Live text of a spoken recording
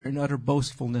and utter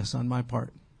boastfulness on my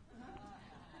part.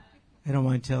 I don't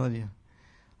mind telling you.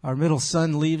 Our middle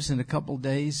son leaves in a couple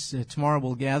days. Tomorrow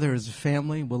we'll gather as a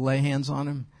family. We'll lay hands on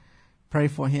him, pray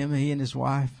for him, he and his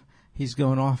wife. He's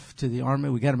going off to the Army.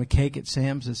 We got him a cake at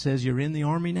Sam's that says, "You're in the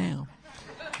Army now."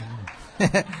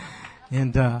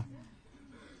 And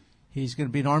he's going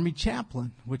to be an Army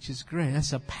chaplain, which is great.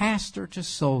 That's a pastor to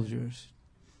soldiers.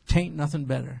 Tain't nothing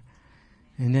better.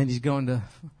 And then he's going to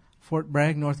Fort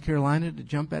Bragg, North Carolina, to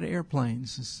jump out of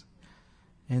airplanes.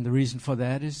 And the reason for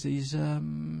that is he's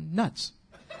nuts.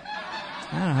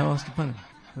 I don't know how else to put it.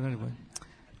 But anyway,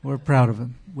 we're proud of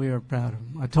him. We are proud of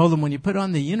him. I told him when you put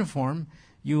on the uniform,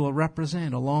 you will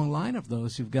represent a long line of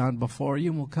those who've gone before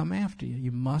you and will come after you.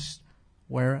 You must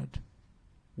wear it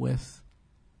with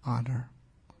honor.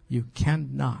 You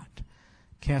cannot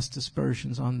cast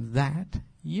aspersions on that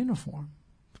uniform.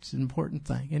 It's an important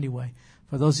thing. Anyway,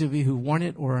 for those of you who worn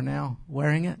it or are now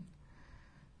wearing it,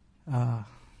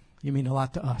 you mean a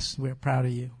lot to us. We're proud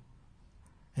of you.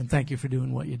 And thank you for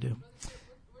doing what you do.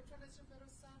 Which one is your middle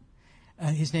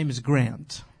son? His name is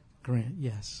Grant. Grant,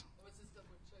 yes.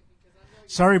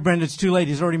 Sorry, Brenda, it's too late.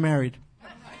 He's already married.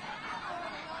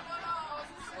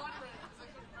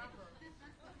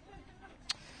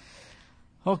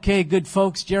 Okay, good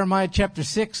folks. Jeremiah chapter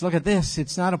 6. Look at this.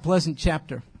 It's not a pleasant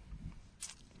chapter.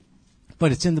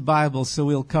 But it's in the Bible, so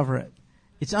we'll cover it.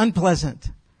 It's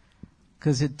unpleasant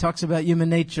because it talks about human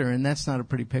nature, and that's not a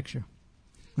pretty picture.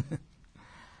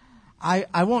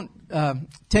 I won't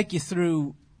take you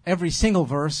through every single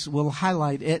verse. We'll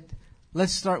highlight it.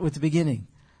 Let's start with the beginning.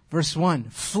 Verse 1,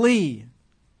 flee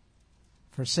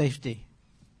for safety,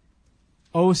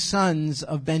 O sons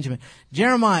of Benjamin.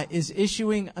 Jeremiah is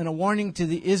issuing a warning to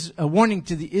the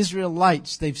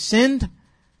Israelites. They've sinned.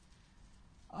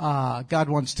 God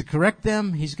wants to correct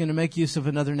them. He's going to make use of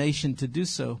another nation to do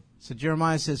so. So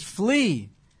Jeremiah says, flee,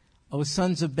 O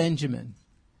sons of Benjamin.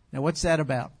 Now what's that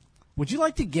about? Would you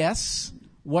like to guess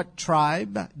what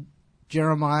tribe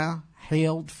Jeremiah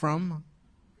hailed from?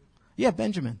 Yeah,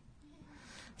 Benjamin.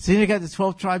 So you got the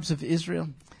 12 tribes of Israel,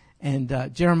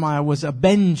 and Jeremiah was a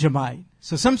Benjamite.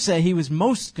 So some say he was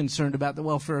most concerned about the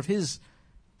welfare of his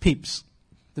peeps,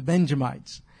 the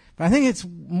Benjamites. But I think it's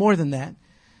more than that.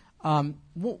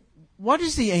 What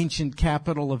is the ancient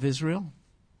capital of Israel?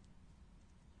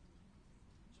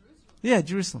 Jerusalem. Yeah,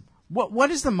 Jerusalem. What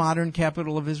is the modern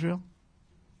capital of Israel?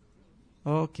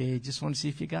 Okay, just want to see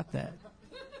if you got that.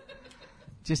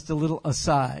 Just a little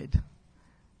aside.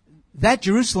 That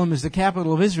Jerusalem is the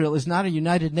capital of Israel is not a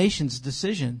United Nations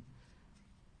decision.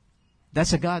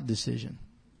 That's a God decision.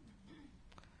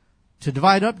 To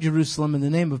divide up Jerusalem in the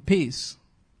name of peace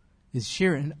is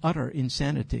sheer and utter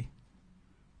insanity.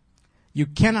 You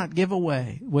cannot give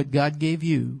away what God gave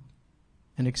you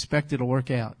and expect it'll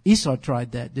work out. Esau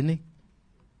tried that, didn't he?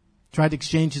 Tried to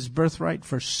exchange his birthright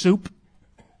for soup.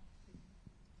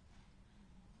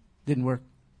 Didn't work.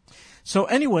 So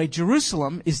anyway,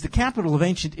 Jerusalem is the capital of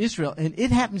ancient Israel, and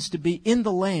it happens to be in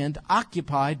the land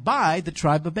occupied by the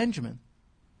tribe of Benjamin.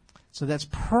 So that's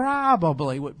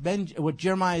probably what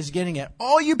Jeremiah is getting at.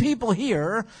 All you people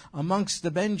here amongst the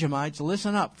Benjamites,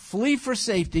 listen up. Flee for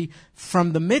safety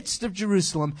from the midst of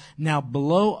Jerusalem. Now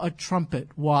blow a trumpet.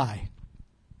 Why?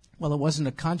 Well, it wasn't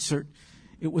a concert.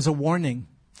 It was a warning.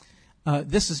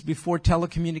 This is before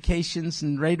telecommunications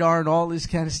and radar and all this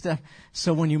kind of stuff.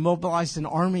 So when you mobilized an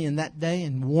army in that day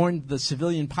and warned the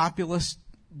civilian populace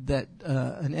that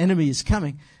an enemy is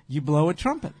coming, you blow a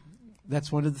trumpet.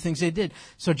 That's one of the things they did.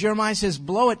 So Jeremiah says,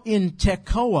 blow it in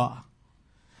Tekoa.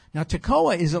 Now,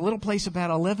 Tekoa is a little place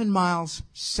about 11 miles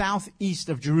southeast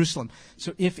of Jerusalem.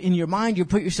 So if in your mind you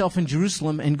put yourself in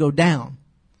Jerusalem and go down,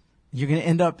 you're going to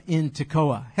end up in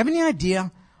Tekoa. Have any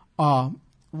idea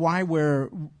why we're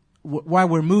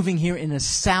moving here in a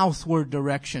southward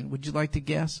direction? Would you like to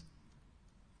guess?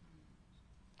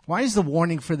 Why is the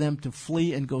warning for them to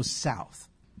flee and go south?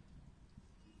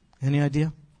 Any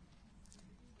idea?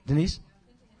 Denise?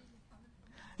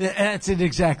 That's it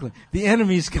exactly. The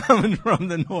enemy's coming from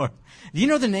the north. Do you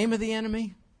know the name of the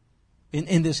enemy?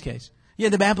 In this case. Yeah,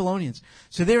 the Babylonians.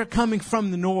 So they're coming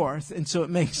from the north, and so it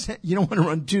makes sense. You don't want to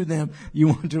run to them. You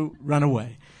want to run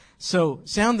away. So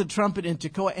sound the trumpet in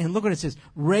Tekoa, and look what it says.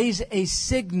 Raise a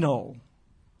signal.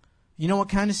 You know what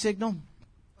kind of signal?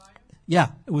 Fire? Yeah,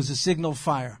 it was a signal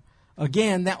fire.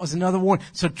 Again, that was another warning.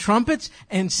 So trumpets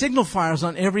and signal fires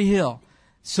on every hill.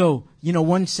 So,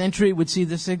 one sentry would see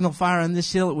the signal fire on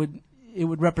this hill. It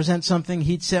would represent something.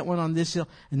 He'd set one on this hill.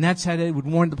 And that's how they would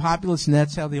warn the populace, and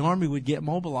that's how the army would get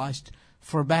mobilized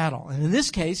for battle. And in this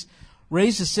case,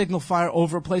 raise a signal fire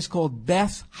over a place called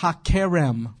Beth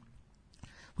Hakerem.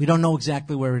 We don't know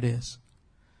exactly where it is.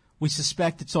 We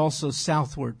suspect it's also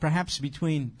southward, perhaps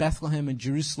between Bethlehem and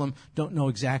Jerusalem. Don't know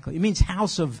exactly. It means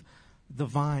house of the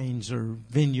vines or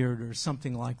vineyard or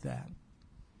something like that.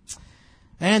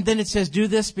 And then it says, do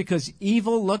this because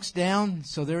evil looks down,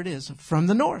 so there it is, from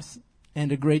the north,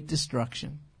 and a great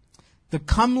destruction. The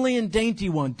comely and dainty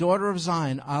one, daughter of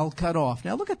Zion, I'll cut off.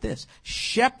 Now look at this.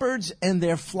 Shepherds and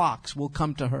their flocks will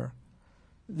come to her.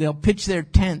 They'll pitch their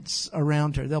tents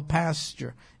around her. They'll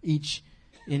pasture each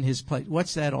in his place.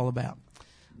 What's that all about?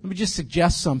 Let me just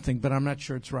suggest something, but I'm not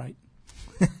sure it's right.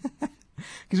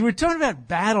 Because we're talking about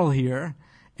battle here,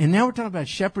 and now we're talking about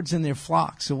shepherds and their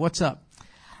flocks. So what's up?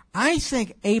 I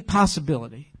think a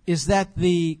possibility is that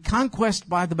the conquest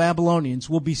by the Babylonians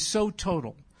will be so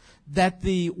total that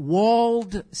the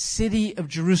walled city of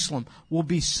Jerusalem will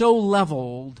be so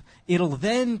leveled, it'll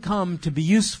then come to be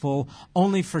useful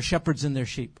only for shepherds and their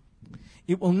sheep.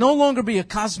 It will no longer be a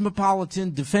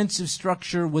cosmopolitan defensive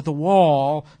structure with a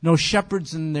wall. No,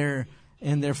 shepherds and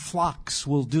their flocks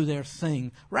will do their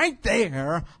thing right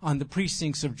there on the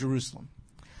precincts of Jerusalem.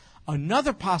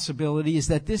 Another possibility is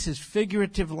that this is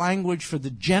figurative language for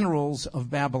the generals of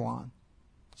Babylon.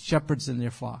 Shepherds and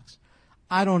their flocks.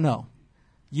 I don't know.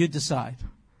 You decide.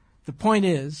 The point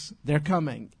is, they're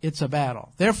coming. It's a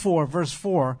battle. Therefore, verse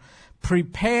 4,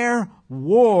 prepare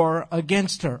war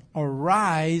against her.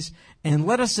 Arise and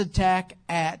let us attack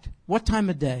at what time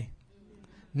of day?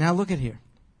 Now look at here.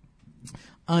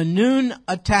 A noon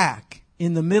attack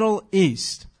in the Middle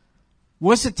East.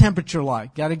 What's the temperature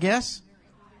like? Got a guess?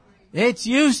 It's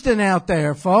Houston out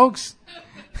there, folks.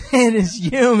 It is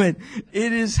humid.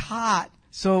 It is hot.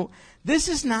 So this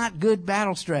is not good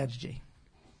battle strategy.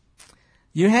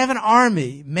 You have an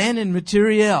army, men and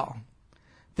materiel.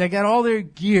 They got all their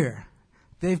gear.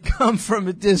 They've come from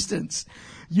a distance.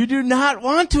 You do not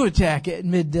want to attack at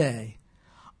midday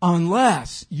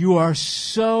unless you are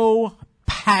so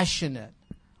passionate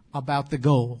about the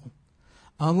goal.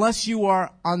 Unless you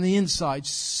are on the inside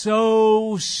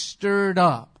so stirred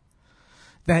up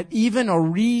that even a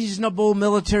reasonable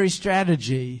military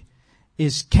strategy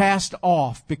is cast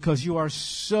off because you are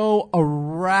so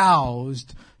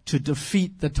aroused to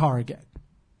defeat the target.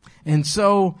 And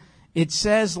so it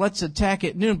says, let's attack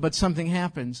at noon, but something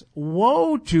happens.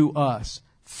 Woe to us,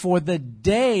 for the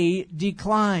day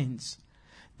declines.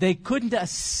 They couldn't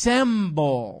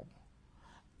assemble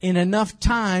in enough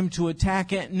time to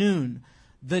attack at noon.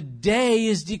 The day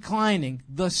is declining.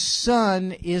 The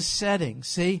sun is setting.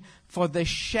 See? For the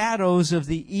shadows of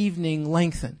the evening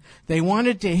lengthen. They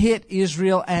wanted to hit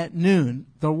Israel at noon,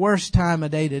 the worst time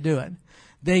of day to do it.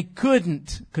 They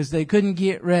couldn't, because they couldn't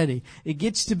get ready. It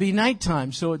gets to be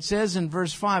nighttime, so it says in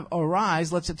verse 5,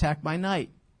 arise, let's attack by night.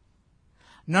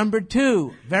 Number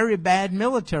 2, very bad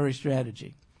military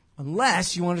strategy,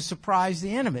 unless you want to surprise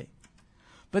the enemy.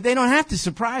 But they don't have to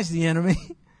surprise the enemy,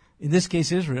 in this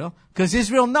case Israel, because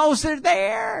Israel knows they're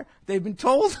there. They've been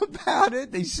told about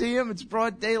it. They see them. It's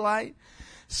broad daylight.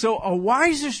 So a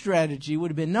wiser strategy would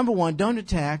have been, number 1, don't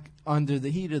attack under the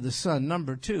heat of the sun.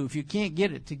 Number 2, if you can't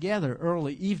get it together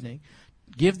early evening,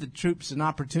 give the troops an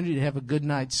opportunity to have a good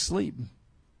night's sleep.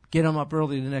 Get them up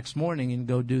early the next morning and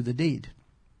go do the deed.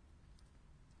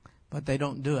 But they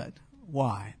don't do it.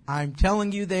 Why? I'm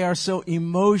telling you, they are so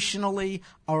emotionally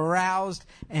aroused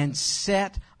and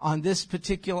set on this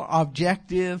particular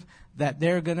objective that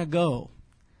they're going to go.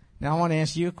 Now I want to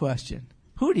ask you a question.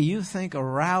 Who do you think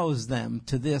aroused them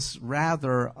to this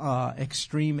rather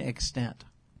extreme extent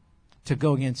to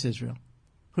go against Israel?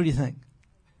 Who do you think?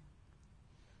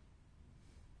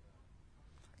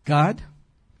 God?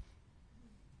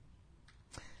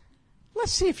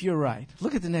 Let's see if you're right.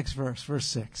 Look at the next verse, verse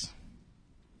 6.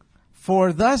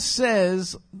 For thus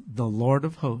says the Lord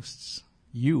of hosts,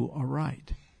 you are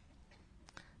right.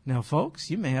 Now, folks,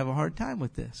 you may have a hard time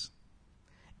with this.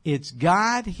 It's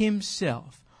God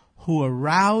himself who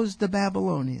aroused the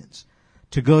Babylonians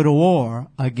to go to war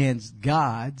against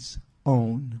God's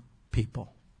own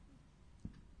people.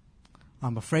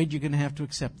 I'm afraid you're going to have to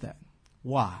accept that.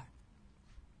 Why?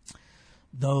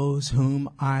 Those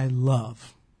whom I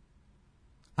love,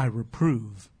 I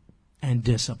reprove and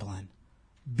discipline.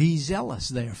 Be zealous,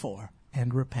 therefore,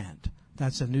 and repent.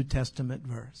 That's a New Testament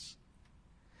verse.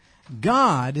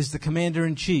 God is the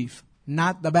commander-in-chief,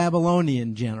 not the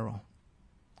Babylonian general.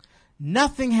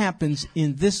 Nothing happens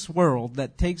in this world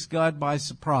that takes God by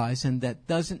surprise and that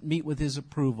doesn't meet with his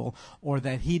approval or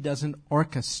that he doesn't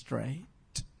orchestrate.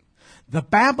 The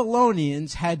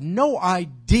Babylonians had no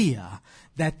idea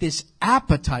that this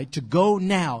appetite to go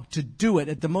now, to do it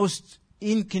at the most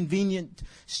inconvenient,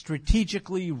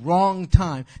 strategically wrong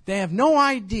time. They have no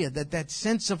idea that that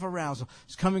sense of arousal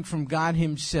is coming from God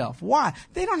himself. Why?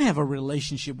 They don't have a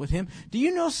relationship with him. Do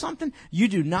you know something? You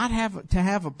do not have to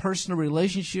have a personal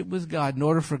relationship with God in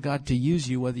order for God to use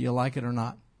you, whether you like it or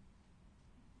not.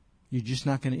 You're just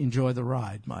not going to enjoy the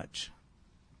ride much.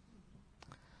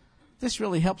 This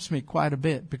really helps me quite a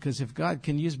bit, because if God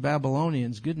can use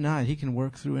Babylonians, good night, he can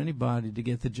work through anybody to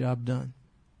get the job done.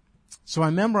 So I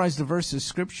memorized the verse of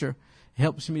Scripture. It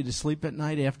helps me to sleep at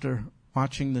night after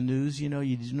watching the news. You know,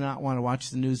 you do not want to watch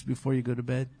the news before you go to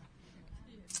bed.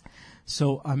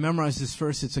 So I memorized this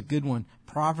verse. It's a good one.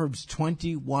 Proverbs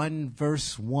 21,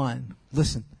 verse 1.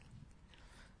 Listen.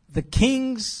 The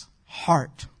king's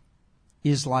heart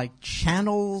is like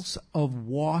channels of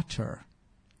water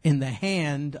in the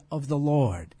hand of the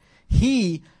Lord.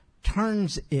 He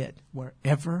turns it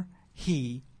wherever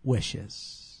he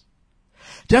wishes.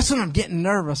 Just when I'm getting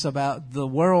nervous about the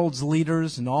world's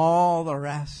leaders and all the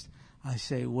rest, I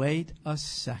say, wait a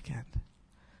second.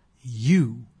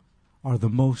 You are the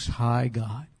Most High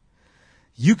God.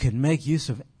 You can make use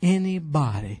of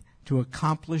anybody to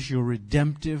accomplish your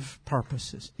redemptive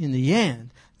purposes. In the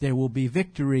end, there will be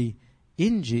victory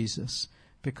in Jesus,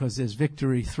 because there's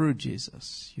victory through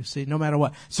Jesus. You see, no matter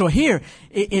what. So here,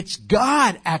 it's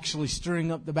God actually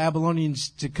stirring up the Babylonians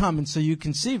to come. And so you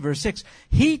can see verse 6.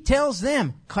 He tells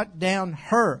them, cut down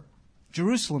her,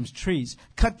 Jerusalem's trees.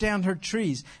 Cut down her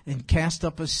trees and cast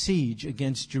up a siege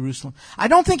against Jerusalem. I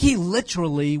don't think he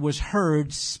literally was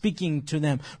heard speaking to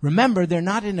them. Remember, they're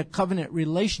not in a covenant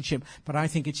relationship, but I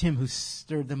think it's him who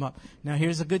stirred them up. Now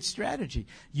here's a good strategy.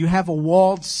 You have a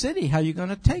walled city. How are you going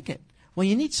to take it? Well,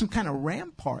 you need some kind of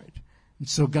rampart. And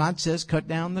so God says, cut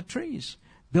down the trees.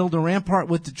 Build a rampart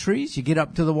with the trees. You get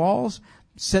up to the walls,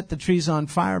 set the trees on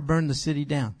fire, burn the city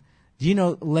down. Do you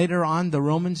know later on the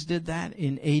Romans did that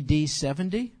in AD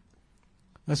 70?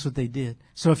 That's what they did.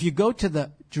 So if you go to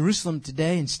the Jerusalem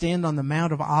today and stand on the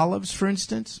Mount of Olives, for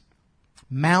instance,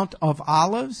 Mount of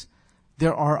Olives,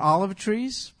 there are olive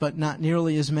trees, but not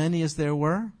nearly as many as there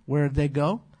were. Where did they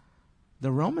go?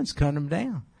 The Romans cut them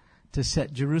down to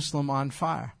set Jerusalem on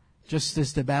fire, just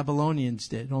as the Babylonians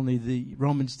did, only the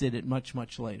Romans did it much,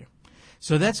 much later.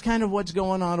 So that's kind of what's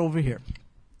going on over here.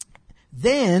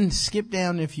 Then, skip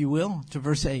down, if you will, to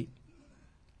verse 8.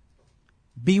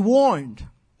 Be warned,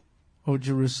 O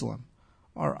Jerusalem,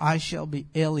 or I shall be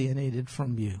alienated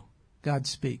from you. God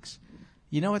speaks.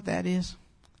 You know what that is?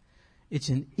 It's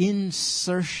an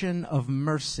insertion of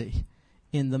mercy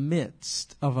in the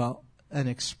midst of an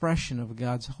expression of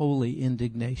God's holy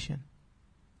indignation.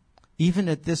 Even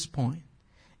at this point,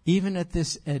 even at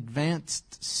this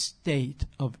advanced state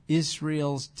of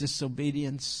Israel's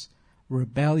disobedience,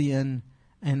 rebellion,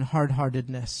 and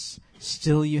hard-heartedness,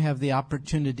 still you have the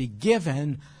opportunity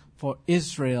given for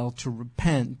Israel to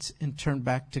repent and turn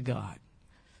back to God.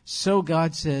 So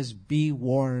God says, be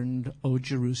warned, O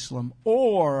Jerusalem,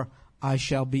 or I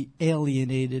shall be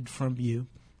alienated from you.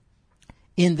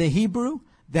 In the Hebrew,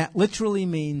 that literally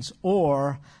means,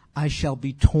 or I shall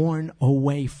be torn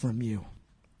away from you.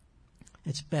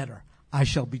 It's better. I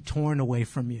shall be torn away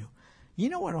from you. You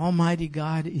know what Almighty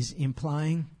God is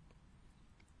implying?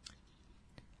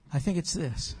 I think it's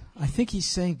this. I think he's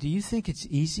saying, do you think it's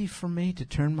easy for me to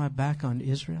turn my back on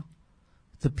Israel?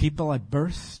 The people I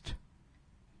birthed,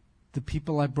 the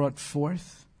people I brought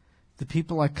forth, the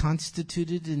people I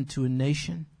constituted into a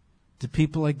nation, the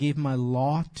people I gave my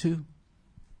law to,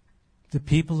 the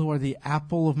people who are the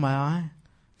apple of my eye,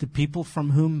 the people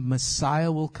from whom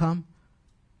Messiah will come.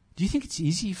 Do you think it's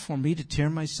easy for me to tear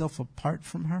myself apart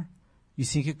from her? You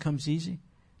think it comes easy?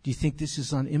 Do you think this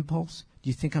is on impulse? Do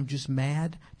you think I'm just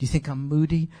mad? Do you think I'm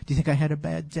moody? Do you think I had a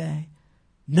bad day?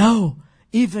 No,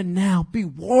 even now, be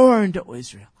warned, O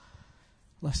Israel,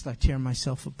 lest I tear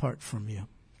myself apart from you.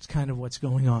 It's kind of what's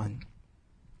going on.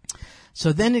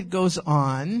 So then it goes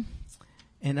on,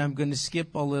 and I'm going to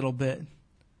skip a little bit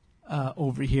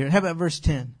over here. How about verse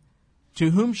 10? To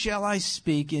whom shall I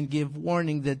speak and give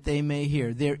warning that they may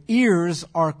hear? Their ears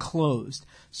are closed.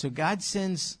 So God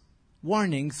sends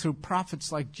warning through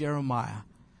prophets like Jeremiah,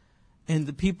 and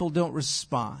the people don't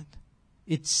respond.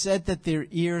 It's said that their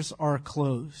ears are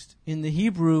closed. In the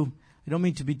Hebrew, I don't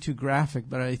mean to be too graphic,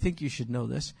 but I think you should know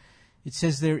this. It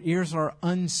says their ears are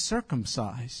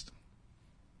uncircumcised.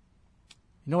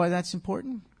 You know why that's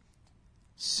important?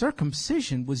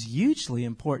 Circumcision was hugely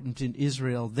important in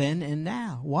Israel then and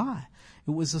now. Why?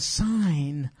 It was a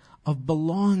sign of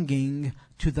belonging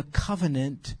to the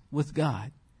covenant with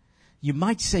God. You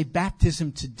might say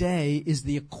baptism today is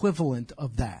the equivalent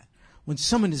of that. When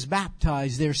someone is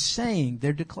baptized,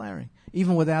 they're declaring,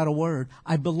 even without a word,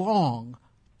 I belong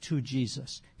to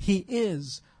Jesus. He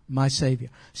is my Savior.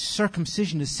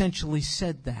 Circumcision essentially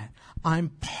said that. I'm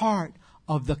part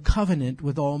of the covenant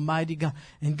with Almighty God.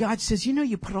 And God says,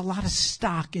 you put a lot of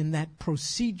stock in that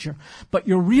procedure, but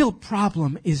your real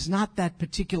problem is not that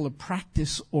particular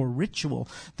practice or ritual.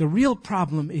 The real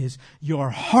problem is your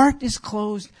heart is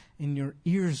closed and your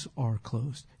ears are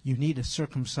closed. You need a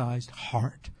circumcised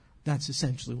heart. That's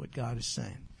essentially what God is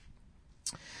saying.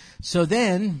 So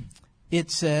then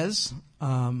it says,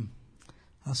 I'll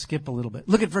skip a little bit.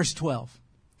 Look at verse 12.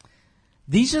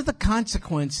 These are the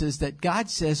consequences that God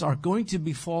says are going to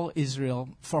befall Israel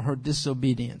for her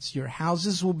disobedience. Your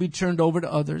houses will be turned over to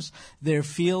others, their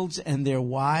fields and their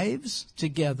wives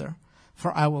together,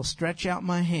 for I will stretch out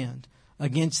my hand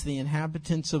against the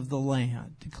inhabitants of the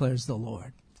land, declares the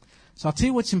Lord. So I'll tell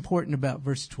you what's important about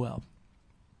verse 12.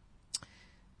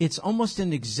 It's almost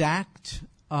an exact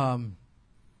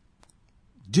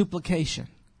duplication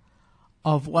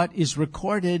of what is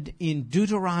recorded in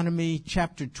Deuteronomy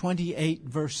chapter 28,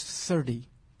 verse 30.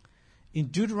 In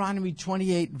Deuteronomy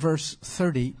 28, verse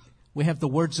 30, we have the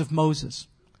words of Moses,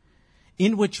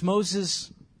 in which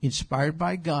Moses, inspired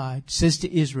by God, says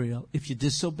to Israel, if you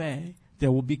disobey,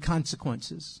 there will be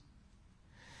consequences.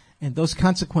 And those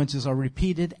consequences are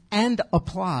repeated and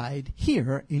applied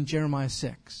here in Jeremiah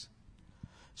 6.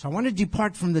 So I want to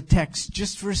depart from the text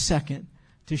just for a second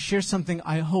to share something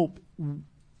I hope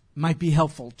might be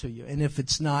helpful to you. And if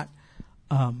it's not,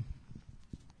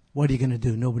 what are you going to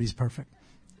do? Nobody's perfect.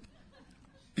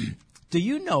 Do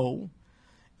you know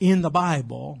in the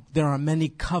Bible there are many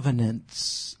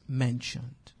covenants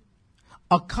mentioned?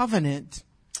 A covenant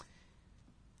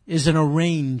is an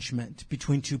arrangement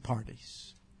between two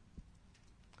parties.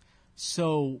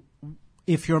 So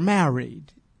if you're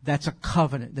married, that's a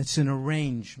covenant. That's an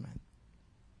arrangement.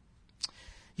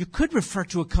 You could refer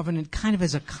to a covenant kind of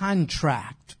as a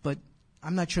contract, but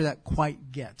I'm not sure that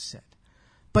quite gets it.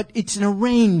 But it's an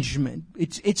arrangement.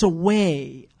 It's a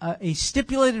way, a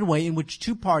stipulated way in which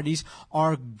two parties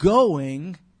are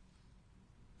going,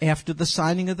 after the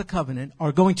signing of the covenant,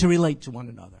 are going to relate to one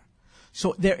another.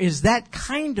 So there is that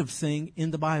kind of thing in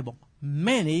the Bible.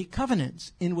 Many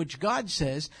covenants in which God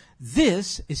says,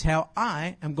 this is how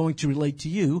I am going to relate to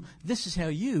you. This is how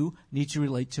you need to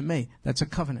relate to me. That's a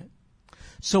covenant.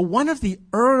 So one of the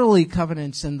early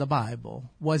covenants in the Bible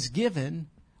was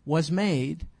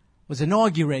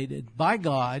inaugurated by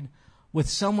God with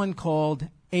someone called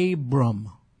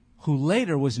Abram, who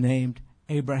later was named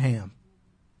Abraham.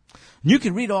 You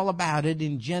can read all about it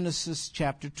in Genesis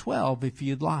chapter 12 if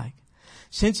you'd like.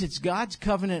 Since it's God's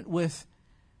covenant with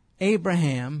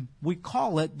Abraham, we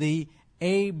call it the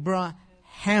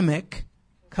Abrahamic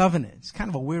covenant. It's kind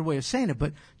of a weird way of saying it,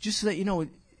 but just so that you know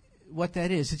what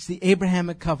that is, it's the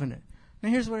Abrahamic covenant. Now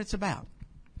here's what it's about.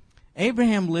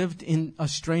 Abraham lived in a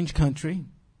strange country.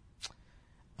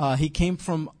 He came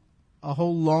from a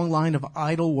whole long line of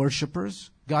idol worshipers.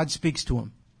 God speaks to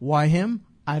him. Why him?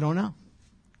 I don't know.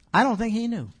 I don't think he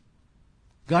knew.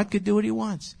 God could do what he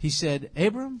wants. He said,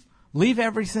 Abram, leave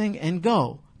everything and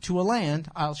go to a land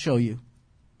I'll show you.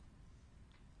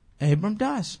 Abram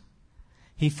does.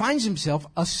 He finds himself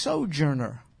a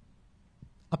sojourner,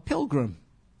 a pilgrim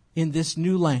in this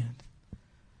new land.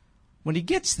 When he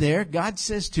gets there, God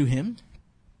says to him,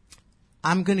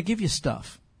 I'm going to give you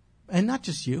stuff. And not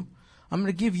just you. I'm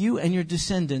going to give you and your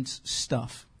descendants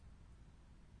stuff.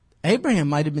 Abraham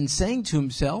might have been saying to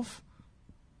himself,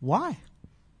 why?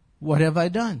 What have I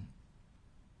done?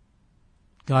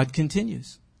 God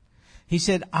continues. He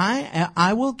said,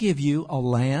 I will give you a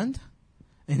land.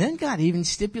 And then God even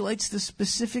stipulates the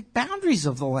specific boundaries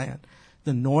of the land.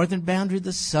 The northern boundary,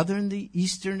 the southern, the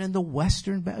eastern, and the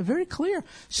western boundary. Very clear.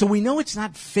 So we know it's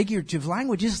not figurative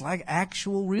language. It's like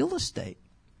actual real estate.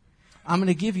 I'm going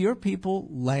to give your people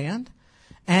land,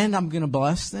 and I'm going to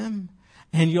bless them,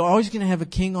 and you're always going to have a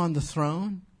king on the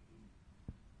throne.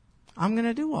 I'm going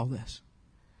to do all this.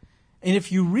 And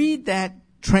if you read that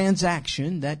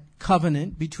transaction, that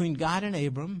covenant between God and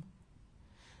Abram,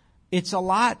 it's a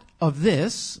lot of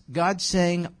this. God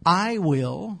saying, I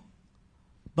will,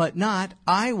 but not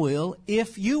I will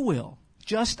if you will.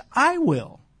 Just I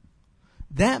will.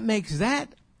 That makes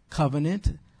that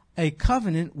covenant a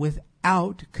covenant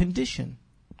without condition,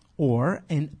 or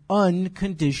an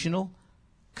unconditional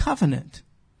covenant.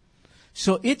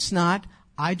 So it's not,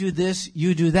 I do this,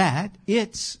 you do that.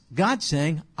 It's God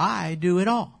saying, I do it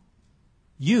all.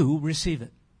 You receive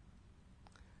it.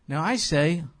 Now I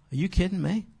say, are you kidding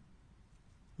me?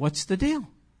 What's the deal?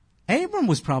 Abram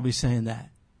was probably saying that.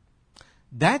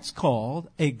 That's called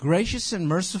a gracious and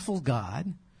merciful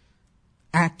God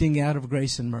acting out of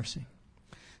grace and mercy.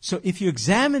 So if you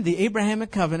examine the Abrahamic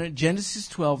covenant, Genesis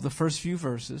 12, the first few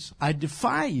verses, I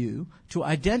defy you to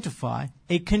identify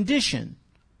a condition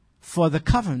for the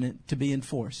covenant to be in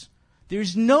force.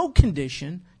 There's no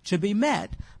condition to be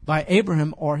met by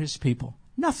Abraham or his people.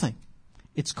 Nothing.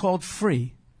 It's called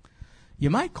free. You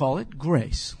might call it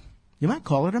grace. You might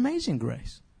call it amazing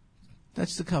grace.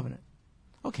 That's the covenant.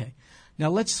 Okay. Now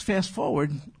let's fast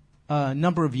forward a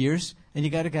number of years, and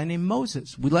you got a guy named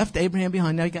Moses. We left Abraham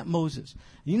behind. Now you got Moses.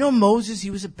 You know Moses, he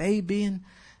was a baby,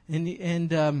 and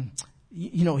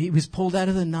he was pulled out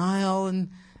of the Nile,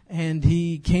 and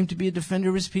he came to be a defender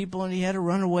of his people, and he had to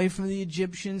run away from the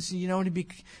Egyptians.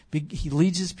 And he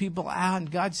leads his people out, and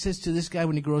God says to this guy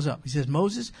when he grows up, he says,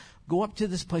 Moses, go up to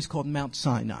this place called Mount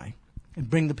Sinai and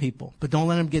bring the people, but don't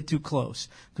let them get too close,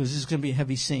 because this is going to be a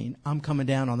heavy scene. I'm coming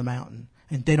down on the mountain,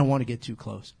 and they don't want to get too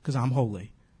close, because I'm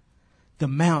holy. The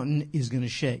mountain is going to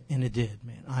shake, and it did,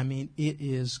 man. I mean, it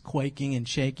is quaking and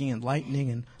shaking and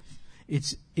lightning, and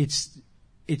it's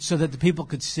so that the people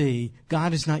could see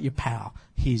God is not your pal,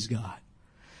 He's God.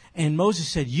 And Moses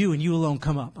said, you and you alone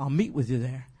come up. I'll meet with you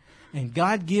there. And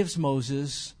God gives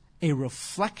Moses a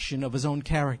reflection of His own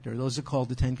character. Those are called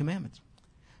the Ten Commandments.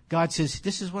 God says,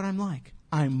 this is what I'm like.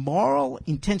 I'm moral,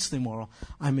 intensely moral.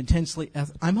 I'm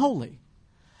holy.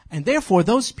 And therefore,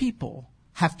 those people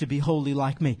have to be holy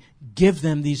like me. Give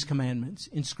them these commandments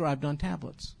inscribed on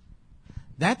tablets.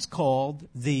 That's called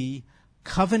the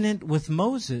covenant with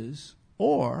Moses,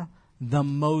 or the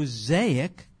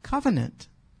Mosaic covenant.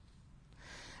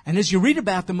 And as you read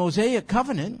about the Mosaic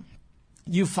covenant,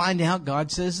 you find out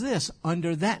God says this,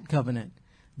 under that covenant.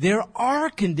 There are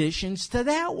conditions to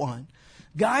that one.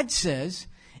 God says,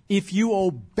 if you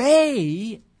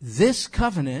obey this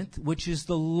covenant, which is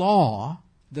the law,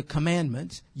 the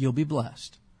commandments, you'll be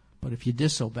blessed. But if you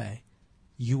disobey,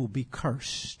 you will be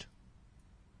cursed.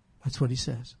 That's what He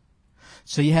says.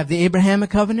 So you have the Abrahamic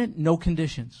covenant, no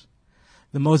conditions.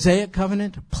 The Mosaic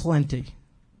covenant, plenty.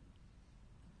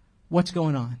 What's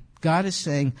going on? God is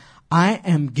saying, I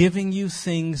am giving you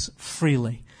things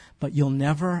freely, but you'll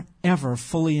never, ever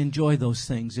fully enjoy those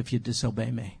things if you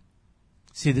disobey me.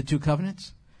 See the two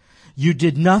covenants? You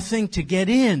did nothing to get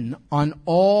in on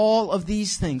all of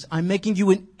these things. I'm making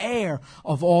you an heir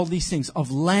of all these things,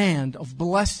 of land, of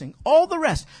blessing, all the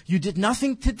rest. You did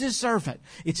nothing to deserve it.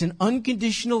 It's an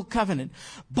unconditional covenant.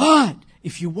 But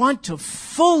if you want to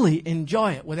fully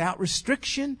enjoy it without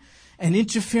restriction and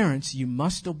interference, you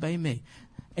must obey me.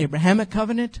 Abrahamic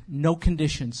covenant, no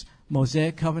conditions.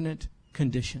 Mosaic covenant,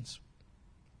 conditions.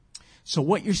 So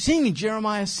what you're seeing in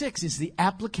Jeremiah 6 is the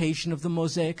application of the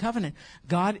Mosaic covenant.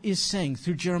 God is saying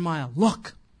through Jeremiah,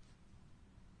 look,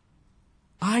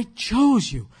 I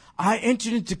chose you. I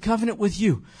entered into covenant with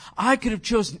you. I could have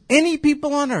chosen any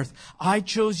people on earth. I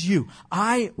chose you.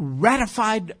 I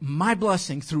ratified my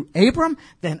blessing through Abram,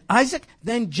 then Isaac,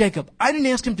 then Jacob. I didn't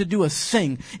ask him to do a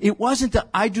thing. It wasn't that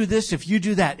I do this if you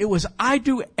do that. It was I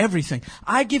do everything.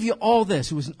 I give you all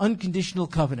this. It was an unconditional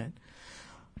covenant.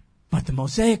 But the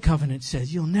Mosaic covenant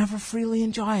says you'll never freely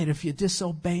enjoy it if you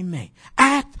disobey me.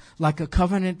 Act like a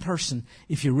covenant person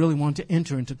if you really want to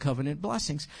enter into covenant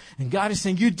blessings. And God is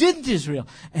saying, you didn't, Israel.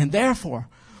 And therefore,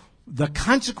 the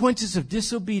consequences of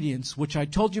disobedience, which I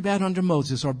told you about under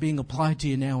Moses, are being applied to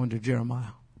you now under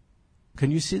Jeremiah.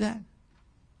 Can you see that?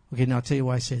 Okay, now I'll tell you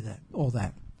why I say that. All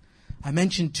that. I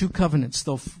mentioned two covenants,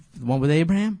 though, one with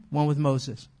Abraham, one with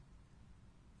Moses.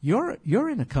 You're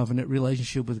in a covenant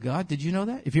relationship with God. Did you know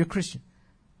that? If you're a Christian.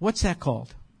 What's that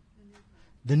called?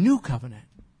 The New Covenant.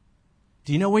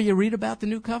 Do you know where you read about the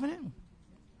New Covenant?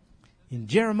 In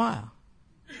Jeremiah.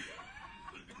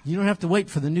 You don't have to wait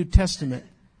for the New Testament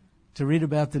to read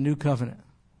about the New Covenant.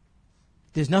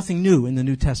 There's nothing new in the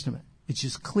New Testament. It's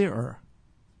just clearer.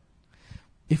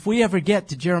 If we ever get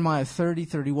to Jeremiah 30,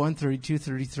 31, 32,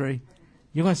 33,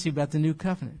 you're going to see about the New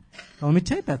Covenant. Well, let me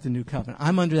tell you about the New Covenant.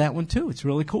 I'm under that one too. It's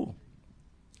really cool.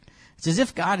 It's as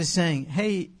if God is saying,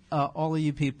 hey, all of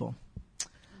you people,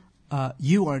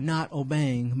 you are not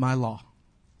obeying my law.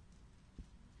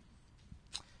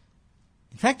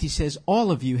 In fact, He says,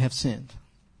 all of you have sinned,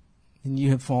 and you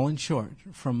have fallen short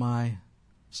from my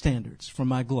standards, from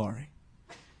my glory.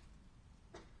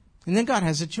 And then God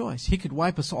has a choice. He could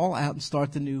wipe us all out and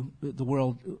start the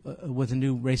world with a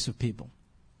new race of people.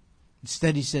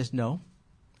 Instead, He says, no,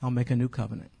 I'll make a new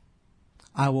covenant.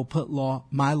 I will put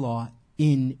my law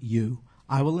in you.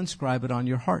 I will inscribe it on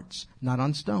your hearts, not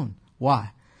on stone.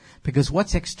 Why? Because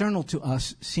what's external to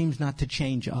us seems not to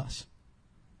change us.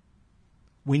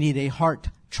 We need a heart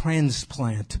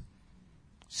transplant.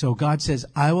 So God says,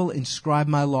 I will inscribe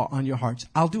my law on your hearts.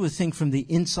 I'll do a thing from the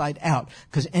inside out,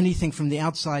 because anything from the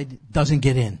outside doesn't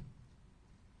get in.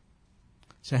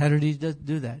 So how did he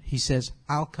do that? He says,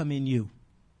 I'll come in you.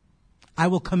 I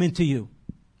will come into you.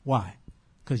 Why?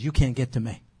 Because you can't get to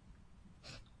me.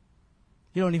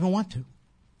 You don't even want to.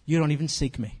 You don't even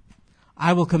seek me.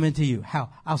 I will come into you. How?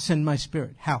 I'll send my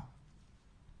Spirit. How?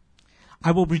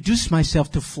 I will reduce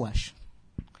myself to flesh.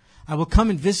 I will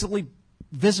come in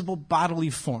visible bodily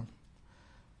form.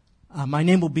 My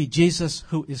name will be Jesus,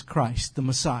 who is Christ, the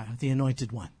Messiah, the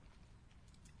Anointed One.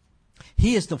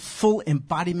 He is the full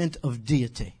embodiment of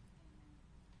deity.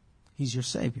 He's your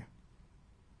Savior.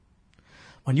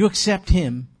 When you accept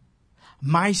Him,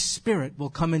 my Spirit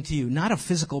will come into you. Not a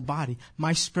physical body,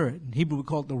 my Spirit. In Hebrew we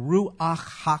call it the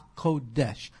Ruach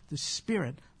HaKodesh. The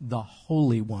Spirit, the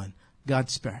Holy One,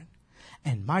 God's Spirit.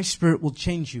 And my Spirit will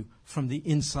change you from the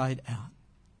inside out.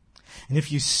 And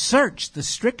if you search the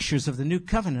strictures of the New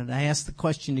Covenant, I ask the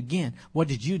question again, what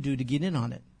did you do to get in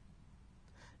on it?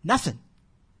 Nothing.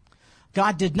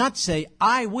 God did not say,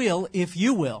 I will if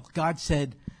you will. God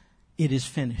said, it is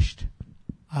finished.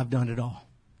 I've done it all.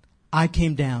 I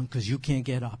came down because you can't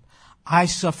get up. I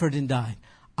suffered and died.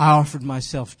 I offered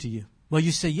myself to you. Well,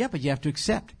 you say, yeah, but you have to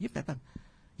accept. You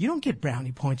don't get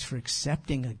brownie points for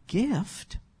accepting a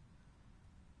gift.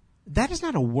 That is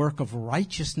not a work of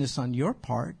righteousness on your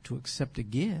part to accept a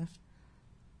gift.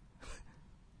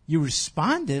 You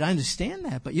responded, I understand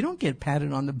that, but you don't get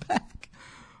patted on the back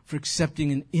for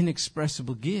accepting an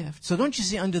inexpressible gift. So don't you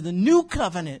see, under the new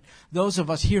covenant, those of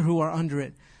us here who are under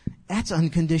it, that's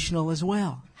unconditional as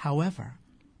well. However,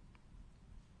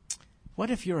 what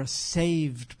if you're a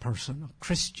saved person, a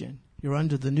Christian, you're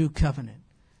under the new covenant,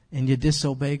 and you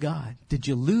disobey God? Did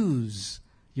you lose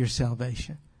your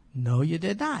salvation? No, you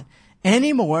did not.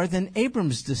 Any more than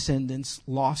Abram's descendants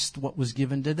lost what was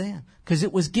given to them. Because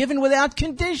it was given without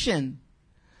condition.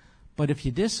 But if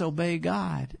you disobey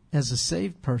God as a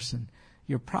saved person,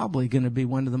 you're probably going to be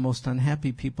one of the most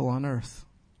unhappy people on earth.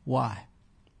 Why?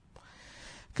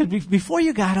 Because before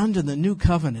you got under the new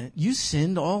covenant, you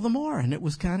sinned all the more, and it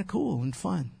was kind of cool and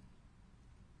fun.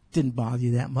 Didn't bother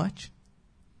you that much.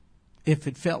 If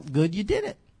it felt good, you did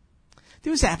it.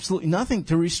 There was absolutely nothing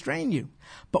to restrain you.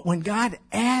 But when God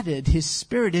added His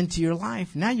Spirit into your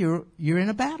life, now you're in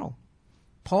a battle.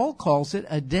 Paul calls it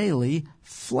a daily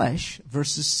flesh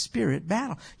versus spirit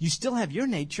battle. You still have your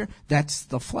nature, that's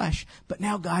the flesh. But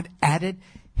now God added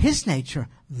His nature,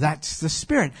 that's the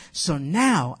spirit. So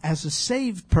now, as a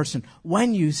saved person,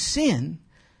 when you sin,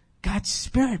 God's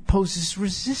Spirit poses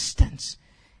resistance.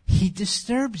 He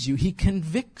disturbs you. He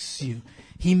convicts you.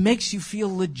 He makes you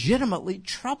feel legitimately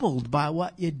troubled by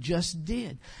what you just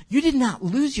did. You did not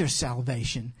lose your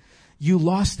salvation. You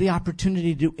lost the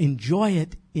opportunity to enjoy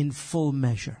it in full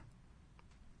measure.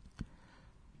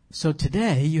 So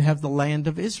today you have the land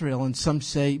of Israel, and some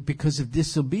say because of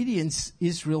disobedience,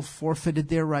 Israel forfeited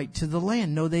their right to the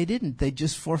land. No, they didn't. They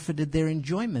just forfeited their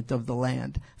enjoyment of the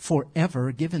land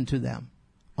forever given to them,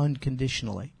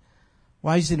 unconditionally.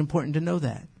 Why is it important to know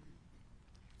that?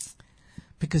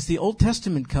 Because the Old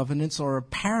Testament covenants are a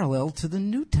parallel to the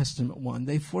New Testament one.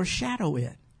 They foreshadow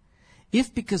it.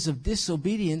 If because of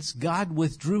disobedience God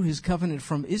withdrew His covenant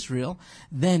from Israel,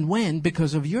 then when,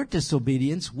 because of your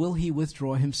disobedience, will He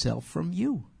withdraw Himself from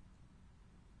you?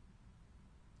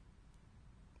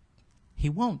 He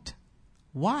won't.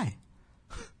 Why?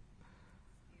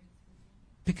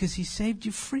 Because He saved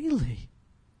you freely.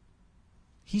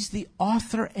 He's the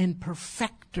author and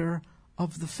perfecter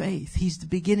of the faith. He's the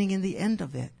beginning and the end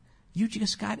of it. You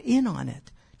just got in on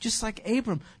it. Just like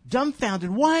Abram, dumbfounded.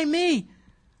 Why me?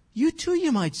 You too,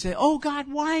 you might say, oh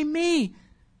God, why me?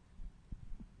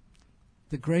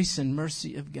 The grace and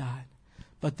mercy of God.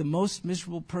 But the most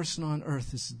miserable person on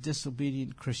earth is a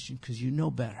disobedient Christian, because you know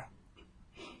better.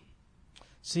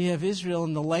 So you have Israel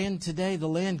in the land today, the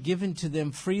land given to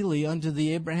them freely under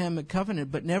the Abrahamic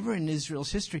covenant, but never in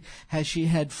Israel's history has she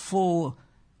had full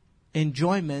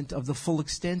enjoyment of the full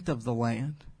extent of the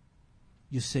land.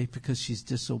 You say because she's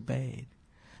disobeyed.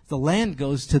 The land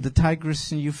goes to the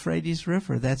Tigris and Euphrates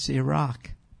River. That's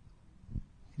Iraq.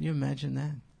 Can you imagine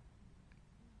that?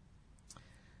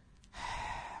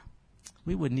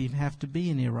 We wouldn't even have to be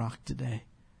in Iraq today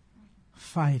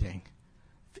fighting.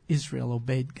 If Israel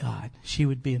obeyed God, she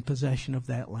would be in possession of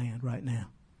that land right now.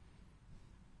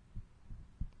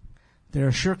 There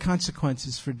are sure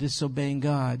consequences for disobeying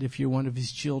God if you're one of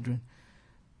His children.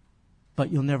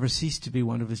 But you'll never cease to be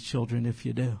one of His children if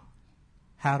you do.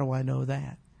 How do I know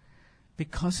that?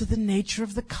 Because of the nature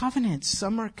of the covenant.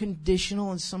 Some are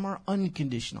conditional and some are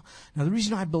unconditional. Now, the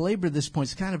reason I belabor this point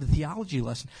is kind of a theology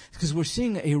lesson. It's because we're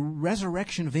seeing a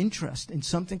resurrection of interest in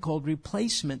something called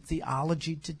replacement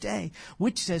theology today,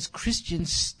 which says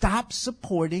Christians stop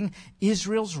supporting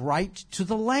Israel's right to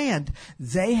the land.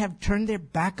 They have turned their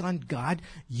back on God.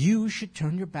 You should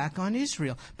turn your back on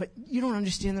Israel. But you don't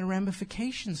understand the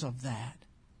ramifications of that.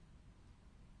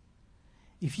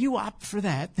 If you opt for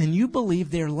that, then you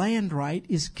believe their land right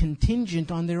is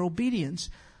contingent on their obedience.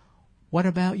 What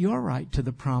about your right to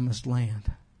the promised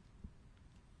land?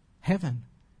 Heaven.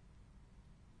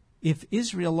 If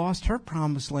Israel lost her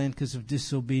promised land because of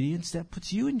disobedience, that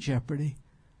puts you in jeopardy.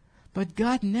 But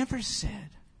God never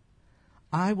said,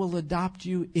 I will adopt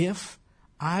you if,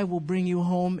 I will bring you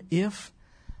home if,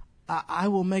 I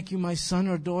will make you my son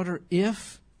or daughter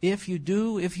if you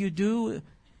do.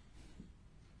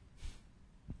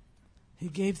 He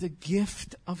gave the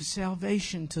gift of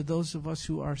salvation to those of us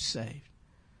who are saved.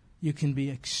 You can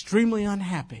be extremely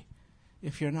unhappy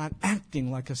if you're not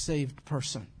acting like a saved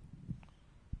person.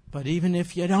 But even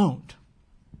if you don't,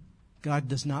 God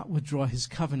does not withdraw his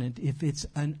covenant if it's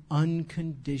an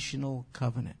unconditional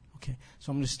covenant. Okay,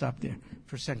 so I'm going to stop there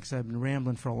for a second because I've been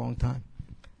rambling for a long time.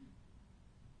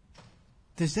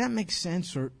 Does that make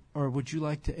sense, or would you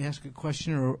like to ask a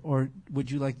question, or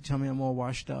would you like to tell me I'm all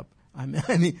washed up? I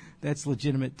mean, that's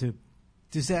legitimate too.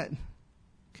 Does that,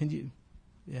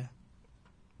 yeah.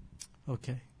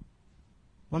 Okay.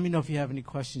 Let me know if you have any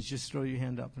questions. Just throw your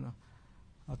hand up and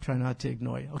I'll try not to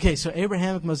ignore you. Okay, so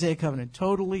Abrahamic Mosaic covenant,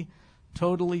 totally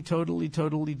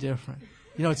different.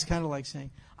 You know, it's kind of like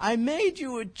saying, I made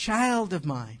you a child of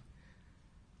mine.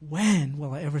 When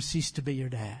will I ever cease to be your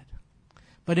dad?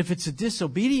 But if it's a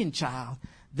disobedient child,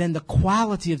 then the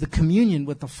quality of the communion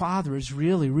with the father is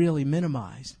really, really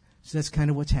minimized. So that's kind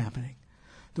of what's happening.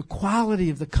 The quality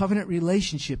of the covenant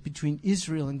relationship between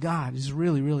Israel and God is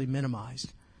really, really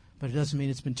minimized. But it doesn't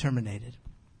mean it's been terminated.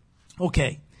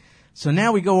 Okay, so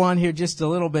now we go on here just a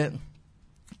little bit.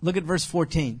 Look at verse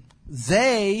 14.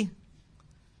 They,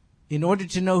 in order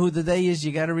to know who the they is,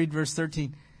 you got to read verse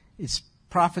 13. It's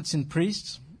prophets and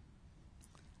priests.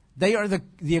 They are the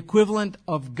equivalent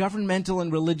of governmental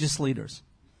and religious leaders.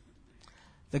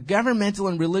 The governmental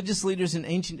and religious leaders in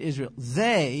ancient Israel,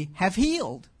 they have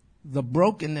healed the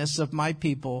brokenness of my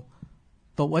people.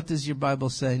 But what does your Bible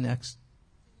say next?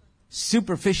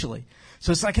 Superficially.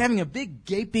 So it's like having a big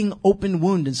gaping open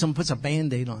wound and someone puts a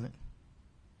Band-Aid on it.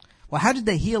 Well, how did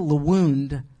they heal the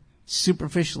wound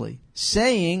superficially?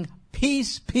 Saying,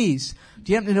 peace, peace.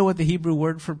 Do you happen to know what the Hebrew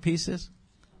word for peace is?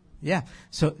 Yeah.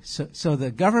 So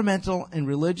the governmental and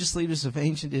religious leaders of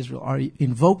ancient Israel are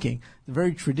invoking the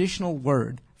very traditional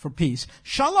word for peace.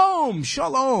 Shalom,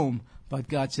 shalom. But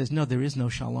God says, no, there is no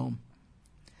shalom.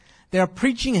 They are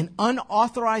preaching an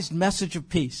unauthorized message of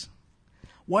peace.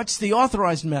 What's the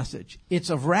authorized message?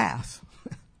 It's of wrath.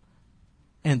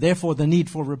 And therefore the need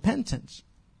for repentance.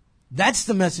 That's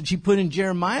the message he put in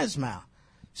Jeremiah's mouth.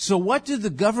 So what do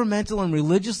the governmental and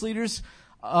religious leaders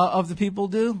of the people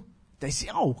do? They say,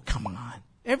 oh, come on.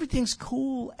 Everything's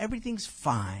cool. Everything's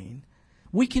fine.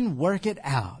 We can work it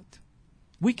out.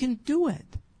 We can do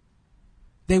it.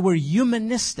 They were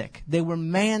humanistic. They were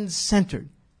man-centered.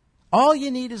 All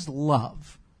you need is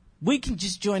love. We can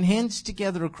just join hands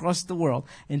together across the world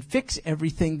and fix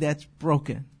everything that's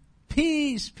broken.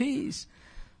 Peace, peace.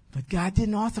 But God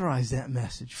didn't authorize that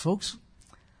message. Folks,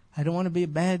 I don't want to be a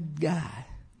bad guy,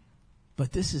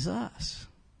 but this is us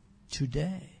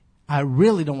today. I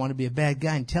really don't want to be a bad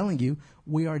guy in telling you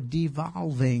we are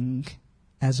devolving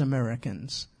as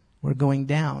Americans. We're going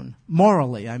down.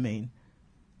 Morally, I mean.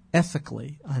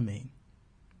 Ethically, I mean.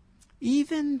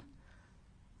 Even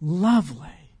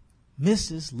lovely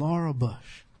Mrs. Laura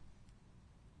Bush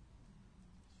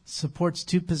supports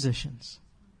two positions.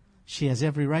 She has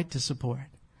every right to support,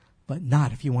 but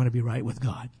not if you want to be right with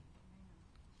God.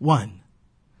 One,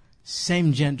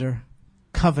 same-gender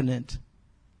covenant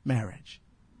marriage.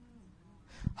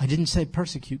 I didn't say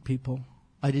persecute people.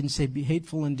 I didn't say be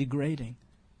hateful and degrading.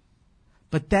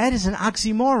 But that is an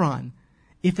oxymoron.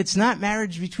 If it's not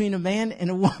marriage between a man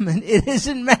and a woman, it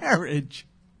isn't marriage.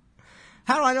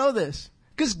 How do I know this?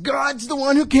 Because God's the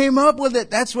one who came up with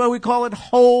it. That's why we call it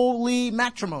holy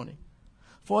matrimony.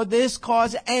 For this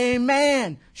cause a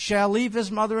man shall leave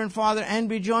his mother and father and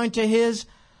be joined to his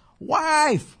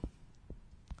wife.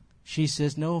 She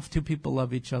says, no, if two people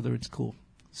love each other, it's cool.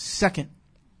 Second,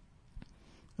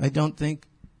 I don't think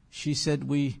she said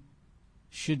we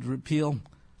should repeal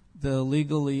the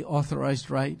legally authorized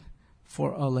right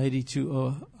for a lady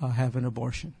to have an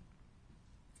abortion.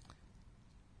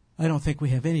 I don't think we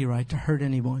have any right to hurt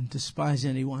anyone, despise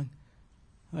anyone,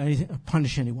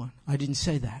 punish anyone. I didn't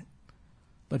say that.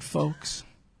 But folks,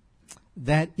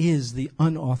 that is the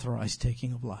unauthorized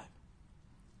taking of life.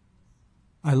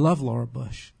 I love Laura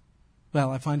Bush.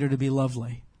 Well, I find her to be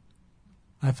lovely.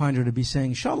 I find her to be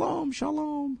saying, shalom,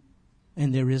 shalom.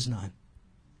 And there is none.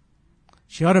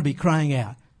 She ought to be crying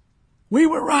out, we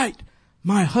were right.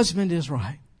 My husband is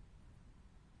right.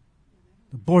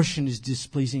 Abortion is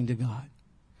displeasing to God.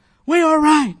 We are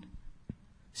right.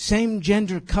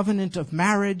 Same-gender covenant of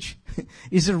marriage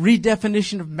is a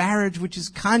redefinition of marriage which is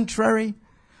contrary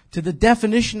to the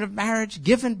definition of marriage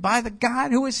given by the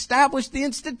God who established the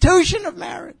institution of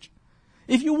marriage.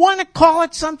 If you want to call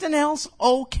it something else,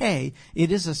 okay.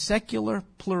 It is a secular,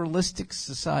 pluralistic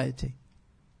society.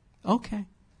 Okay.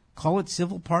 Call it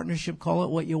civil partnership, call it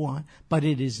what you want. But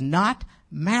it is not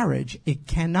marriage. It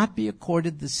cannot be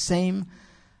accorded the same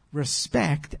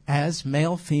respect as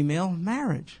male-female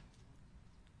marriage.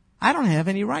 I don't have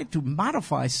any right to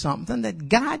modify something that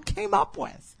God came up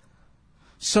with.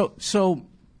 So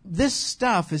this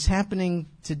stuff is happening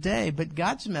today, but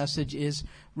God's message is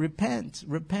repent,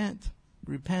 repent,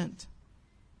 repent.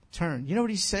 Turn. You know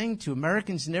what he's saying to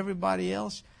Americans and everybody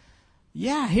else?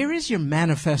 Yeah, here is your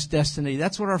manifest destiny.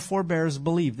 That's what our forebears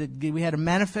believed, that we had a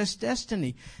manifest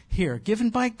destiny here,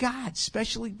 given by God,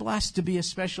 specially blessed to be a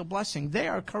special blessing. They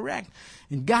are correct.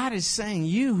 And God is saying,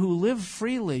 you who live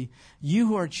freely, you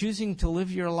who are choosing to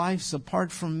live your lives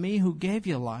apart from me who gave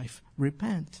you life,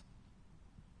 repent.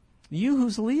 You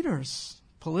whose leaders,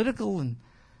 political and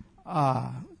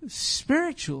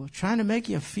spiritual, trying to make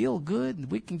you feel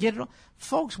good, we can get it all.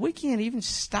 Folks, we can't even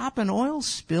stop an oil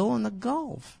spill in the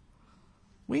Gulf.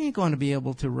 We ain't going to be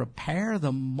able to repair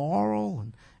the moral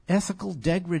and ethical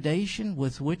degradation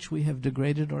with which we have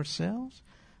degraded ourselves.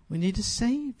 We need a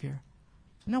Savior.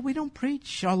 No, we don't preach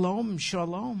shalom,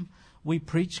 shalom. We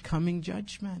preach coming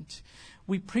judgment.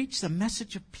 We preach the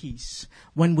message of peace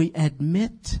when we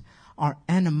admit our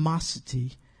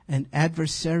animosity and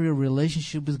adversarial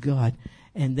relationship with God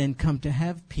and then come to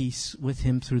have peace with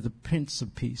Him through the Prince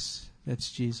of Peace. That's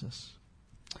Jesus.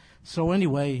 So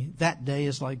anyway, that day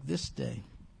is like this day.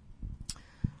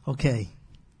 Okay,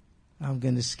 I'm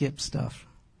going to skip stuff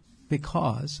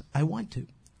because I want to.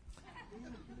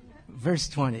 Verse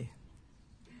 20.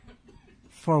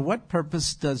 For what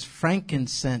purpose does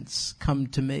frankincense come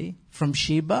to me from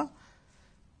Sheba?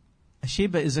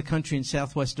 Sheba is a country in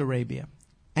southwest Arabia.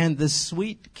 And the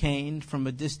sweet cane from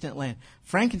a distant land.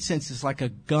 Frankincense is like a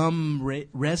gum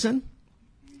resin.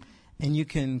 And you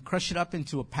can crush it up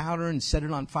into a powder and set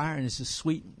it on fire. And it's a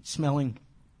sweet smelling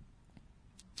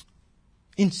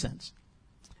incense.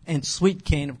 And sweet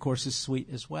cane, of course, is sweet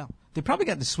as well. They probably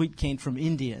got the sweet cane from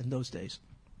India in those days.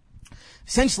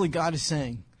 Essentially, God is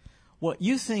saying, what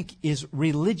you think is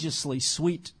religiously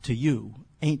sweet to you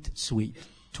ain't sweet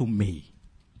to me.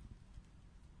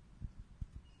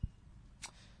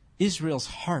 Israel's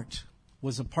heart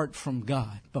was apart from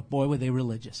God, but boy, were they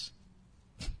religious.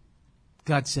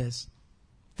 God says,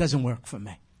 doesn't work for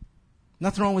me.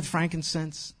 Nothing wrong with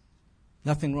frankincense.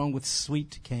 Nothing wrong with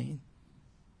sweet cane.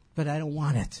 But I don't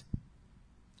want it.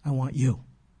 I want you.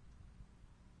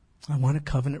 I want a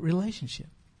covenant relationship.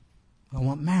 I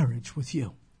want marriage with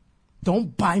you.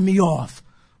 Don't buy me off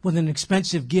with an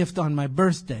expensive gift on my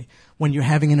birthday when you're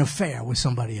having an affair with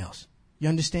somebody else. You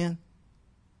understand?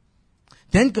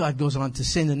 Then God goes on to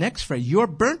say in the next phrase, your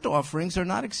burnt offerings are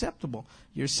not acceptable.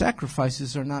 Your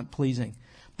sacrifices are not pleasing.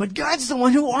 But God's the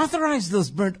one who authorized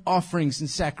those burnt offerings and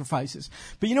sacrifices.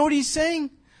 But you know what he's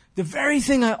saying? The very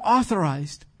thing I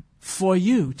authorized for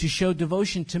you to show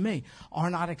devotion to me are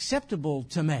not acceptable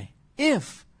to me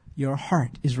if your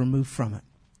heart is removed from it.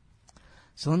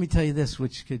 So let me tell you this,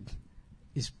 which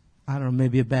is, I don't know,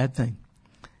 maybe a bad thing.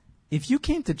 If you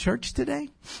came to church today,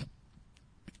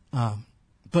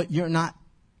 but you're not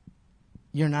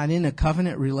in a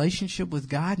covenant relationship with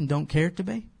God and don't care to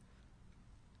be,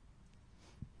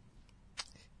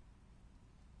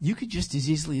 you could just as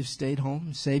easily have stayed home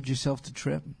and saved yourself the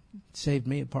trip, saved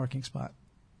me a parking spot.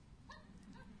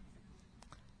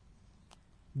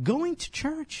 Going to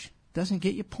church doesn't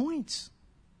get you points.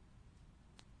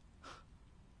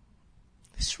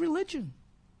 It's religion.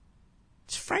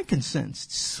 It's frankincense.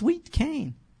 It's sweet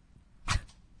cane.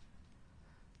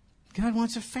 God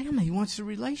wants a family. He wants a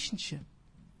relationship.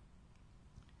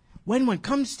 When one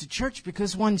comes to church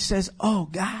because one says, oh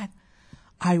God,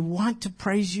 I want to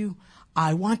praise you.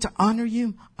 I want to honor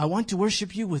you. I want to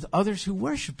worship you with others who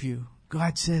worship you.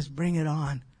 God says, bring it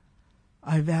on.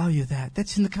 I value that.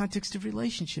 That's in the context of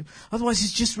relationship. Otherwise,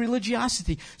 it's just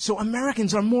religiosity. So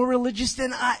Americans are more religious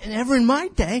than ever in my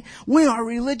day. We are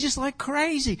religious like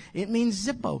crazy. It means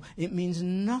Zippo. It means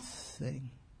nothing.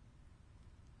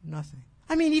 Nothing.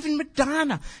 I mean, even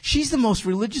Madonna. She's the most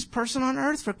religious person on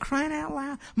earth, for crying out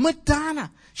loud.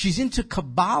 Madonna. She's into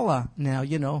Kabbalah now,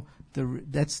 you know.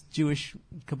 That's Jewish.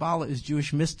 Kabbalah is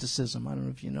Jewish mysticism. I don't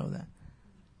know if you know that.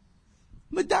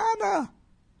 Madonna.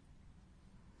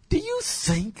 Do you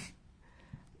think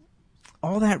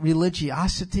all that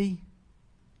religiosity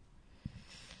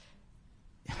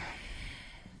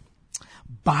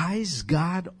buys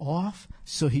God off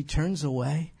so he turns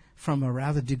away from a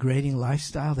rather degrading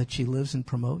lifestyle that she lives and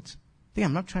promotes? Again,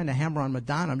 I'm not trying to hammer on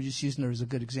Madonna. I'm just using her as a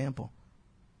good example.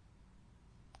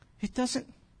 It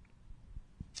doesn't.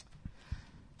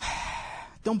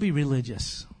 Don't be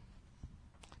religious.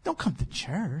 Don't come to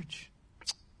church.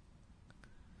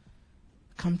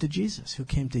 Come to Jesus, who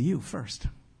came to you first.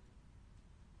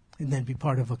 And then be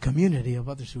part of a community of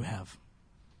others who have.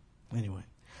 Anyway.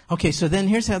 Okay, so then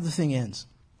here's how the thing ends.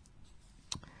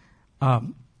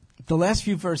 The last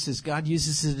few verses, God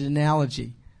uses an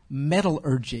analogy.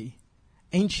 Metallurgy.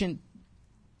 Ancient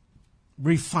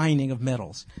refining of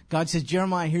metals. God says,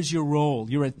 Jeremiah, here's your role.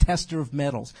 You're a tester of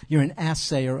metals. You're an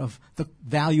assayer of the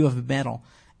value of a metal.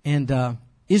 And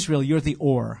Israel, you're the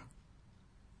ore.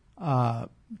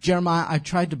 Jeremiah, I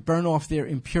tried to burn off their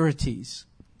impurities.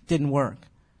 Didn't work.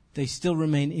 They still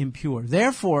remain impure.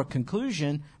 Therefore,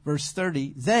 conclusion, verse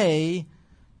 30, they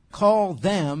call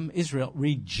them, Israel,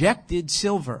 rejected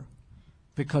silver,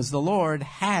 because the Lord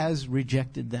has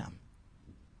rejected them.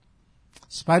 In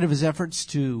spite of his efforts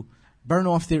to burn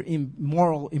off their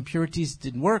immoral impurities,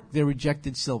 didn't work, they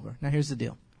rejected silver. Now here's the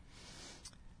deal.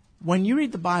 When you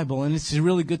read the Bible, and it's a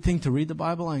really good thing to read the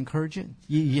Bible, I encourage it.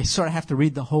 You sort of have to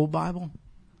read the whole Bible.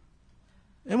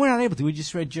 And we're not able to. We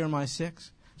just read Jeremiah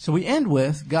 6. So we end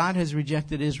with, God has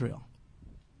rejected Israel.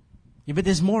 Yeah, but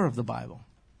there's more of the Bible.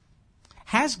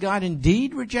 Has God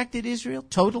indeed rejected Israel?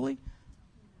 Totally?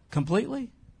 Completely?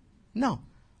 No.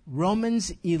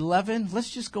 Romans 11,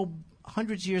 let's just go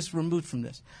hundreds of years removed from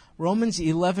this. Romans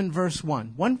 11 verse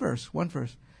 1. One verse.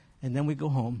 And then we go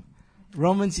home.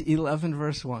 Romans 11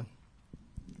 verse 1.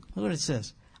 Look what it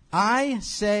says. I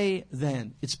say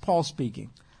then, it's Paul speaking.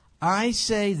 I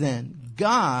say then,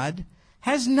 God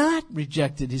has not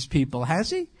rejected his people, has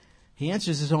he? He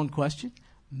answers his own question.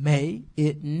 May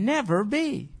it never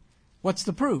be. What's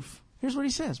the proof? Here's what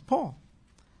he says, Paul.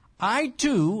 I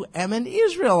too am an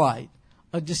Israelite,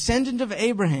 a descendant of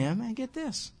Abraham, and get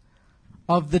this,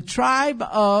 of the tribe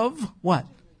of what?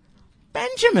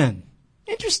 Benjamin.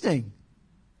 Interesting.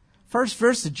 First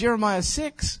verse of Jeremiah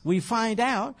 6, we find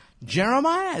out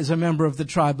Jeremiah is a member of the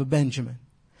tribe of Benjamin.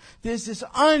 There's this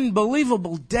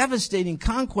unbelievable, devastating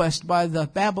conquest by the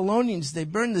Babylonians. They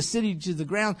burn the city to the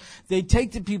ground. They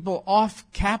take the people off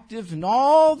captive and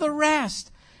all the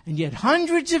rest. And yet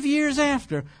hundreds of years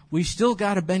after, we still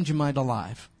got a Benjamite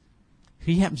alive.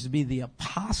 He happens to be the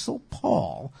Apostle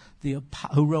Paul,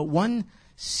 who wrote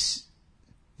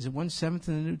 1/7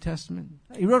 in the New Testament?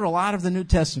 He wrote a lot of the New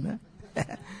Testament.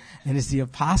 And is the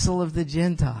apostle of the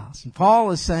Gentiles. And Paul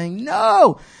is saying,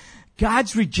 no,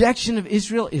 God's rejection of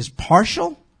Israel is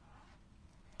partial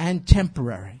and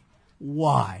temporary.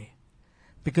 Why?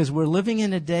 Because we're living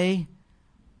in a day,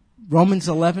 Romans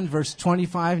 11 verse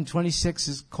 25 and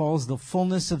 26 calls the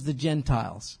fullness of the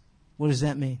Gentiles. What does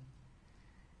that mean?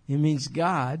 It means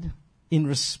God, in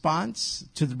response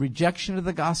to the rejection of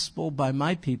the gospel by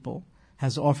my people,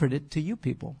 has offered it to you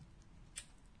people.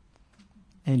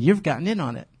 And you've gotten in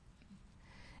on it.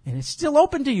 And it's still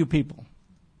open to you people.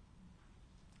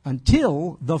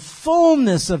 Until the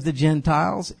fullness of the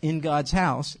Gentiles in God's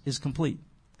house is complete.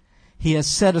 He has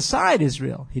set aside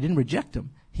Israel. He didn't reject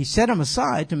them. He set them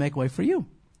aside to make way for you.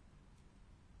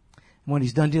 And when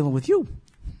he's done dealing with you,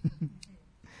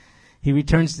 he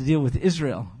returns to deal with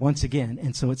Israel once again.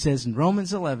 And so it says in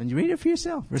Romans 11, you read it for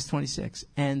yourself, verse 26,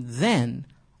 and then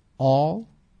all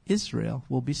Israel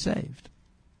will be saved.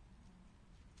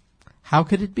 How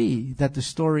could it be that the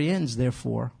story ends,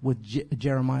 therefore, with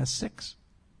Jeremiah 6?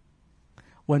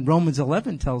 When Romans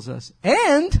 11 tells us,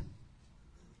 and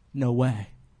no way.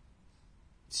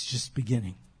 It's just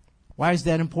beginning. Why is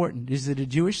that important? Is it a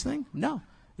Jewish thing? No.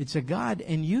 It's a God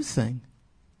and you thing.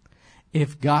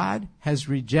 If God has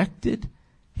rejected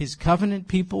his covenant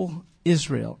people,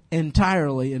 Israel,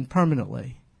 entirely and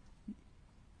permanently,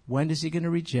 when is he going to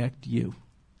reject you?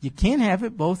 You can't have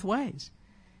it both ways.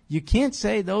 You can't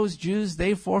say those Jews,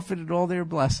 they forfeited all their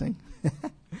blessing.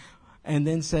 And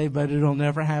then say, but it'll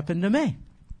never happen to me.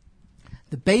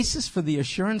 The basis for the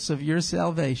assurance of your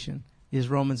salvation is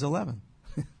Romans 11.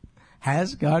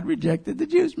 Has God rejected the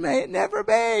Jews? May it never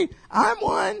be. I'm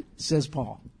one, says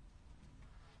Paul.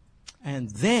 And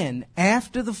then,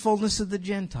 after the fullness of the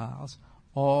Gentiles,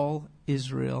 all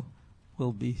Israel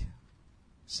will be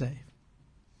saved.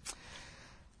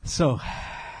 So,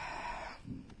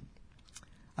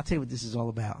 I'll tell you what this is all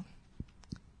about.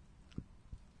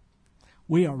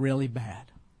 We are really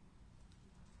bad.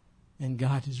 And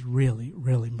God is really,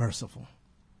 really merciful.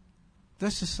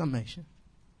 That's a summation.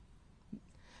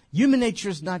 Human nature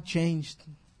has not changed.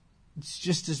 It's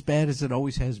just as bad as it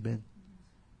always has been.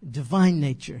 Divine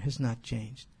nature has not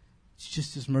changed. It's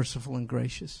just as merciful and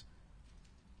gracious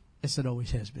as it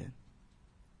always has been.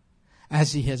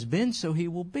 As he has been, so he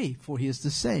will be, for he is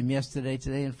the same yesterday,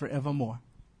 today, and forevermore.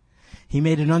 He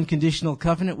made an unconditional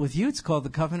covenant with you. It's called the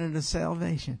covenant of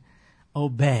salvation.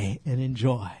 Obey and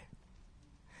enjoy.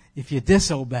 If you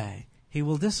disobey, he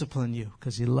will discipline you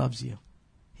because he loves you.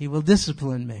 He will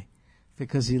discipline me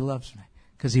because he loves me,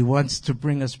 because he wants to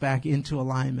bring us back into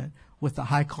alignment with the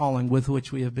high calling with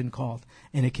which we have been called.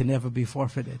 And it can never be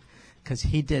forfeited because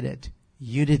he did it.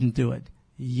 You didn't do it.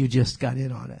 You just got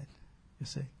in on it. You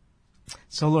see?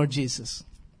 So, Lord Jesus,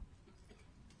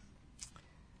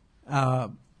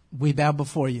 we bow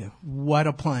before you. What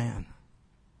a plan.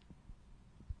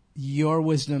 Your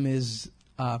wisdom is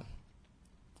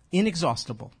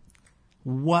inexhaustible.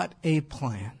 What a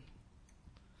plan.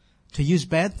 To use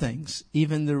bad things,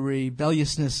 even the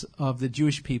rebelliousness of the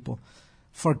Jewish people,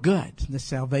 for good, the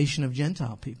salvation of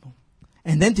Gentile people.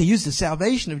 And then to use the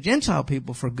salvation of Gentile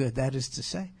people for good, that is to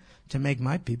say, to make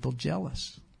my people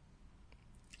jealous.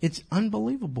 It's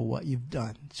unbelievable what you've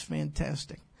done. It's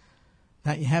fantastic.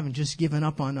 That you haven't just given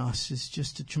up on us is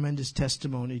just a tremendous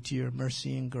testimony to your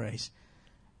mercy and grace.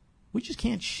 We just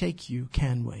can't shake you,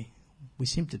 can we? We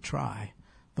seem to try,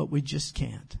 but we just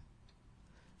can't.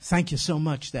 Thank you so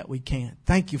much that we can't.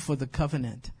 Thank you for the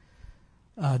covenant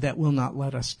that will not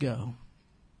let us go.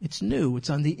 It's new. It's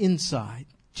on the inside.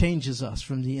 Changes us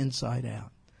from the inside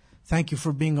out. Thank you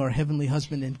for being our heavenly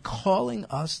husband and calling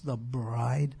us the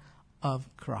bride of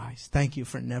Christ. Thank you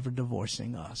for never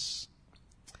divorcing us.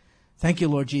 Thank you,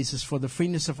 Lord Jesus, for the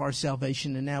freeness of our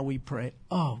salvation. And now we pray,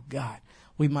 oh God,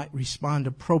 we might respond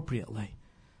appropriately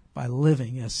by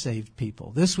living as saved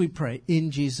people. This we pray in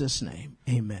Jesus' name.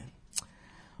 Amen.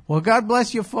 Well, God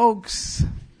bless you, folks.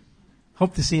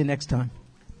 Hope to see you next time.